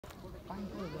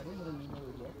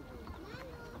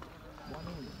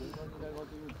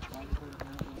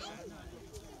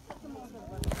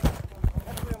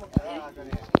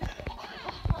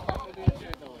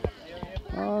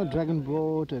Dragon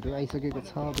बोटहरू आइसकेको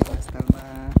छ बेगनास्थलमा।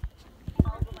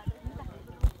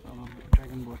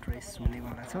 ड्रागन बोट रेस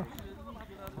हुनेवाला छ।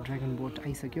 ड्रागन बोट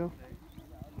आइसक्यो।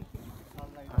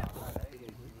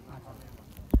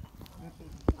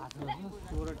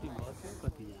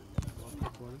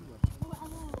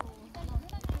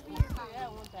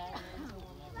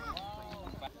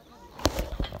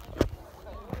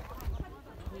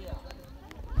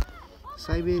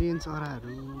 साइबेरियन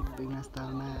चराहरू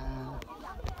बेगनास्थलमा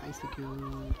आइसक्यो।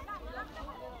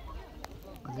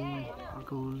 अझै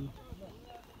अर्को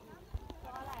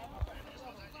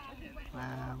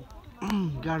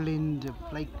गार्लेन्ड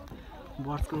लाइक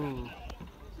बर्ड्सको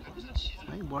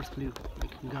है बर्ड्सको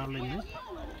लाइक गार्लेन्ड है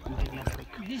बेगनास लाइक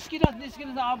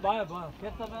निस्किन भयो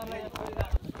फेरि तपाईहरुलाई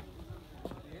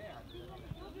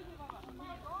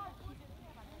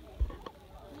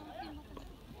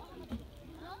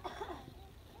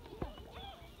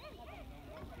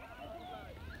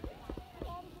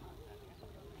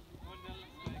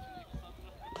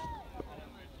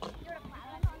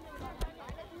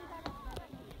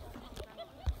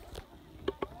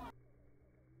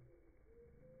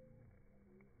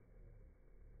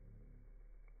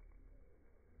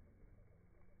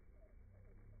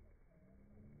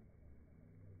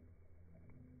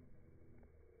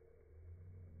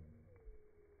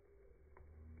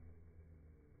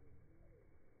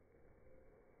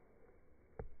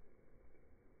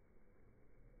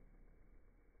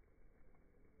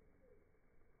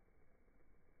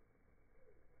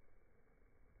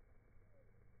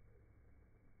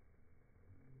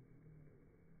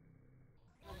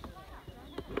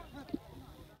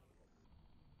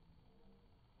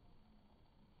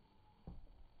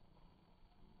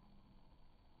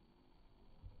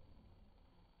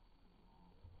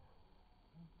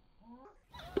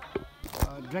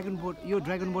ड्रागन बोट यो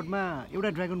ड्रागन बोटमा एउटा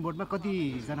ड्रागन बोटमा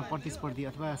कतिजना प्रतिस्पर्धी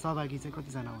अथवा सहभागी चाहिँ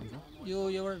कतिजना हुन्छ? यो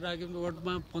एउटा ड्रागन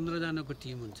बोटमा 15 जनाको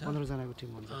टिम हुन्छ। 15 जनाको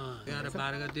टिम हुन्छ।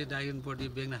 11-12 गते ड्रागन बोट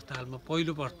बेगनास्थलमा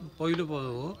पहिलो हो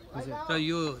र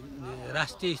यो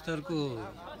राष्ट्रिय स्तरको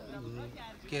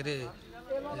के अरे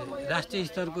राष्ट्रिय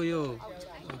स्तरको यो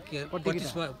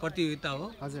प्रतियोगिता हो,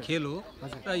 खेल हो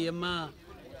र यसमा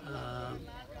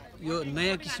यो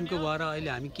नयाँ किसिमको भएर अहिले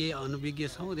हामी केही अनुभवी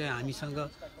छौँ र हामीसँग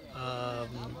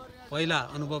पहिला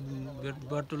अनुभव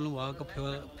बटुल्नु भएको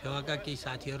फेवाका केही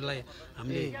साथीहरूलाई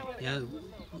हामीले यहाँ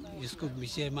यसको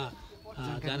विषयमा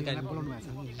जानकारी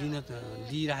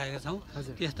दिइराखेका छौँ।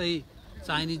 त्यस्तै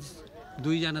चाइनिज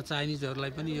 2 जना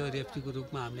चाइनिजहरूलाई पनि यो रेफ्रीको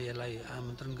रूपमा हामीले यसलाई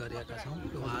आमन्त्रण गरेका छौँ।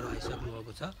 उहाँहरू आइसक्नु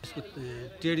भएको छ। यसको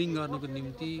ट्रेडिङ गर्नुको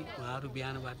निम्ति उहाँहरू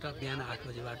बिहान 8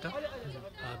 बजेबाट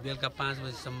बेलुका 5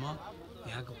 बजेसम्म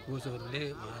यहाँको कोचहरूले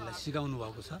उहाँलाई सिकाउनु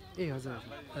भएको छ।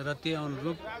 र त्यो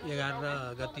अनुरूप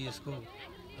 11 गते यसको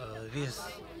रेस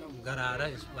गराएर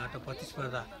यसबाट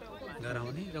प्रतिस्पर्धा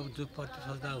गराउने र जो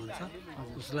प्रतिस्पर्धा हुन्छ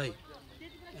उसलाई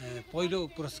पहिलो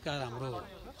पुरस्कार हाम्रो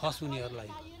फर्स्ट हुनेहरूलाई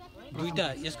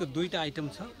यसको दुईटा आइटम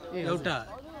छ। एउटा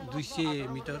 200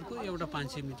 मिटरको, एउटा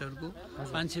 500 मिटरको।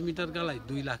 500 मिटरकालाई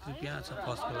 2 लाख रुपियाँ छ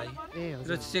फर्स्टको लागि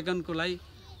र सेकेन्डको लागि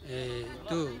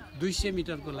त्यो 200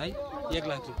 मिटरको लागि 1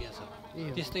 लाख रुपियाँ छ।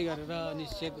 त्यस्तै गरेर अनि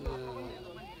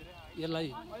यसलाई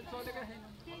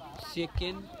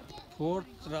सेकेन्ड,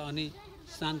 फोर्थ र अनि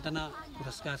सान्त्वना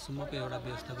पुरस्कारसम्मको एउटा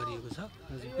व्यवस्था गरिएको छ।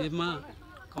 यसमा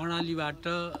कर्णालीबाट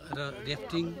र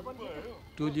रेफ्टिङ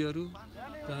टोलीहरू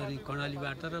र अनि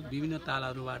कर्णालीबाट र विभिन्न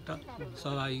तालहरूबाट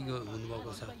सहभागी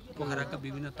हुनुभएको छ। पोखराका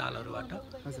विभिन्न तालहरूबाट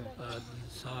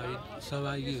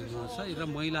सहभागी हुनुहुन्छ र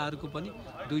महिलाहरूको पनि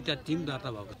 2टा टिम दर्ता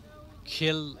भएको छ।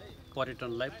 खेल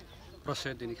पर्यटनलाई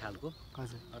प्रश्रय दिने खालको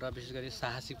र विशेष गरी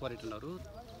साहसिक पर्यटनहरू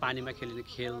पानीमा खेलिने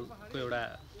खेलको एउटा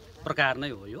प्रकार नै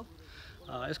हो यो।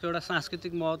 यसको एउटा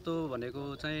सांस्कृतिक महत्त्व भनेको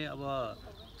चाहिँ अब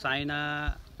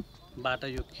चाइनाबाट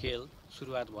यो खेल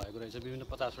सुरुवात भएको रहेछ। विभिन्न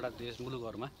 50वटा देश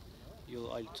मुलुकहरूमा यो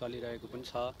अहिले चलिरहेको पनि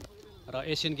छ र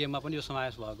एसियन गेममा पनि यो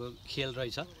समावेश भएको खेल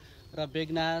रहेछ। र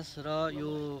बेगनास र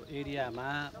यो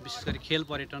एरियामा विशेष गरी खेल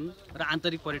पर्यटन र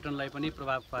आन्तरिक पर्यटनलाई पनि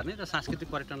प्रभाव पार्ने र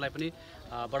सांस्कृतिक पर्यटनलाई पनि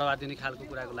बढावा दिने खालको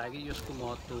कुराको लागि यसको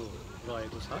महत्त्व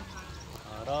रहेको छ।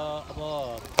 र अब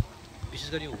विशेष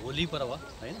गरी होली पर्व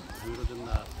हैन, हाम्रो जुन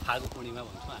फागु पूर्णिमा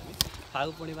भन्छौँ हामी,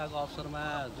 फागु पूर्णिमाको अवसरमा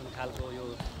जुन खालको यो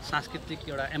सांस्कृतिक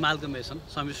एउटा एमाल्गमेसन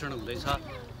सम्मिश्रण हुँदैछ,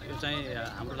 यो चाहिँ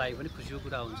हाम्रो लागि पनि खुसीको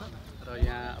कुरा हुन्छ र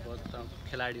यहाँ अब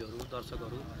खेलाडीहरू,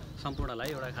 दर्शकहरू सम्पूर्णलाई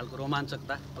एउटा खालको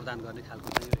रोमाञ्चकता प्रदान गर्ने खालको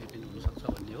चाहिँ यो इभेन्ट हुनसक्छ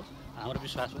भन्ने हो। हाम्रो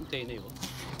विश्वास पनि त्यही नै हो।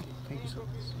 Thank you so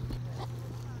much.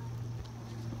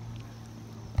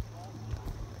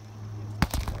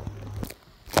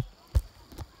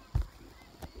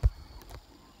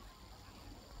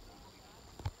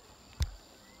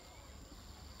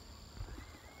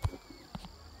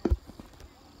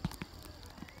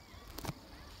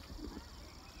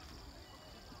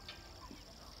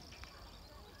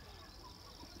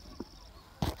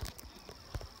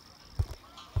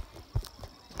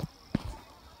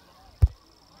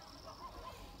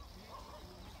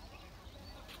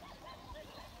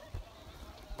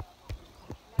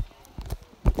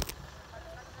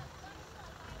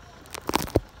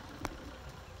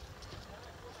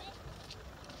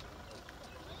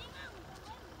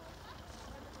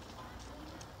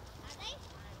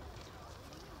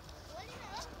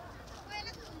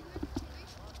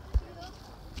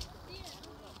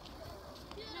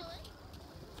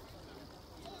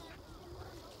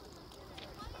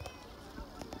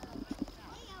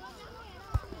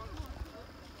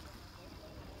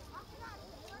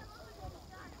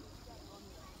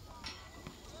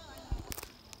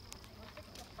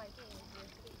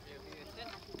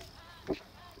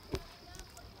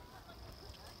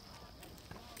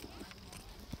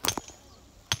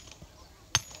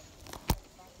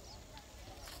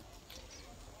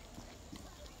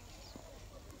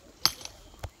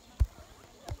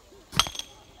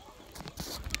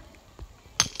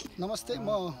 नमस्ते, म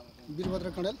बिरभद्र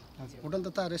कण्डेल, होटल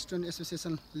तथा रेस्टुरेन्ट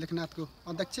एसोसिएसन लेखनाथको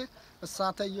अध्यक्ष र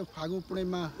साथै यो फागु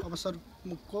पूर्णिमा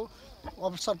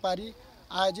अवसर पारी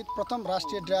आयोजित प्रथम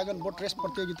राष्ट्रिय ड्रागन बोट रेस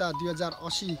प्रतियोगिता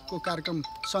 2080 को कार्यक्रम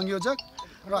संयोजक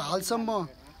र हालसम्म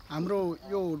हाम्रो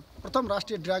यो प्रथम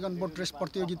राष्ट्रिय ड्रागन बोट रेस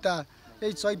प्रतियोगिता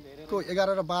यही चैतको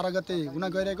 11 र 12 गते हुन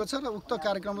गइरहेको छ र उक्त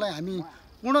कार्यक्रमलाई हामी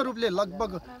पूर्ण रूपले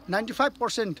लगभग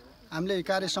 95% हामीले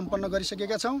कार्य सम्पन्न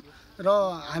गरिसकेका छौं र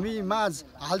हामी माझ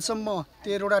हालसम्म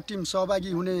 13 वटा टिम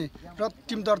सहभागी हुने र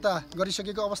टिम दर्ता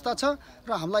गरिसकेको अवस्था छ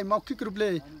र हामीलाई मौखिक रूपले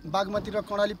बागमती र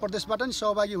कर्णाली प्रदेशबाट नि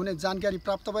सहभागी हुने जानकारी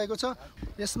प्राप्त भएको छ।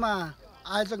 यसमा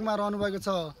आयोजकमा रहनुभएको छ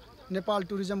नेपाल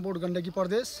टुरिज्म बोर्ड गण्डकी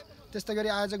प्रदेश, त्यस्तै गरी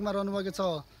आयोजकमा रहनुभएको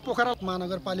छ पोखरा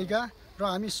महानगरपालिका र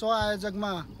हामी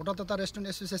सहआयोजकमा होटल तथा रेस्टुरेन्ट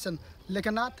एसोसिएसन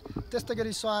लेखनाथ, त्यस्तै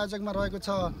गरी सहआयोजकमा रहेको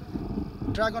छ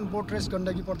ड्रागन बोट रेस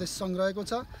गण्डकी प्रदेश सङ्घ रहेको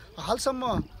छ। हालसम्म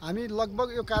हामी लगभग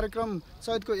यो कार्यक्रम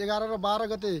चैतको 11 र 12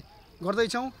 गते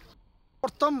गर्दैछौँ।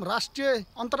 प्रथम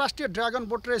अन्तर्राष्ट्रिय ड्रागन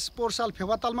बोट रेस पोहोर साल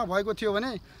फेवातालमा भएको थियो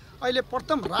भने अहिले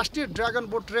प्रथम राष्ट्रिय ड्रागन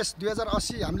बोट रेस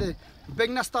 2080 हामीले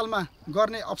बेग्नास्तालमा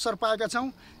गर्ने अवसर पाएका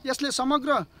छौँ। यसले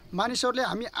समग्र मानिसहरूले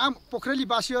हामी आम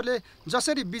पोखरेलीवासीहरूले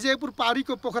जसरी विजयपुर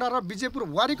पारीको पोखरा र विजयपुर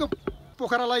वारीको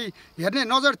पोखरालाई हेर्ने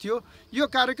नजर थियो, यो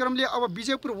कार्यक्रमले अब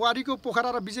विजयपुर वारीको पोखरा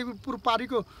र विजयपुर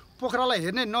पारीको पोखरालाई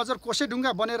हेर्ने नजर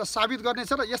कोसेढुङ्गा बनेर साबित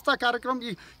गर्नेछ र यस्ता कार्यक्रम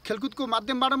यी खेलकुदको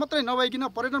माध्यमबाट मात्रै नभइकन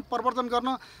पर्यटन प्रवर्धन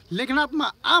गर्न लेखनाथमा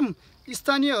आम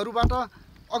स्थानीयहरूबाट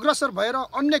अग्रसर भएर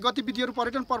अन्य गतिविधिहरू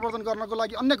पर्यटन प्रवर्धन गर्नको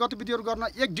लागि अन्य गतिविधिहरू गर्न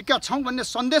एक डिक्का छौँ भन्ने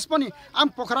सन्देश पनि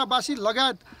आम पोखरावासी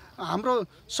लगायत हाम्रो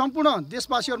सम्पूर्ण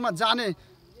देशवासीहरूमा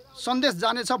सन्देश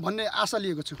जानेछ भन्ने आशा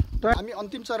लिएको छु। हामी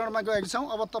अन्तिम चरणमा गएका छौँ।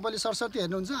 अब तपाईँले सरस्वती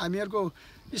हेर्नुहुन्छ, हामीहरूको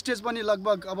स्टेज पनि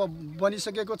लगभग अब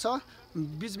बनिसकेको छ,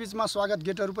 बीचबीचमा स्वागत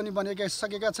गेटहरू पनि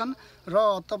बनिसकेका छन् र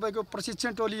तपाईँको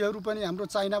प्रशिक्षण टोलीहरू पनि हाम्रो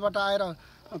चाइनाबाट आएर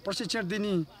प्रशिक्षण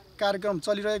दिने कार्यक्रम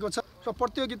चलिरहेको छ र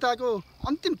प्रतियोगिताको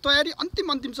अन्तिम तयारी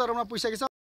अन्तिम चरणमा पुगिसकेको छ।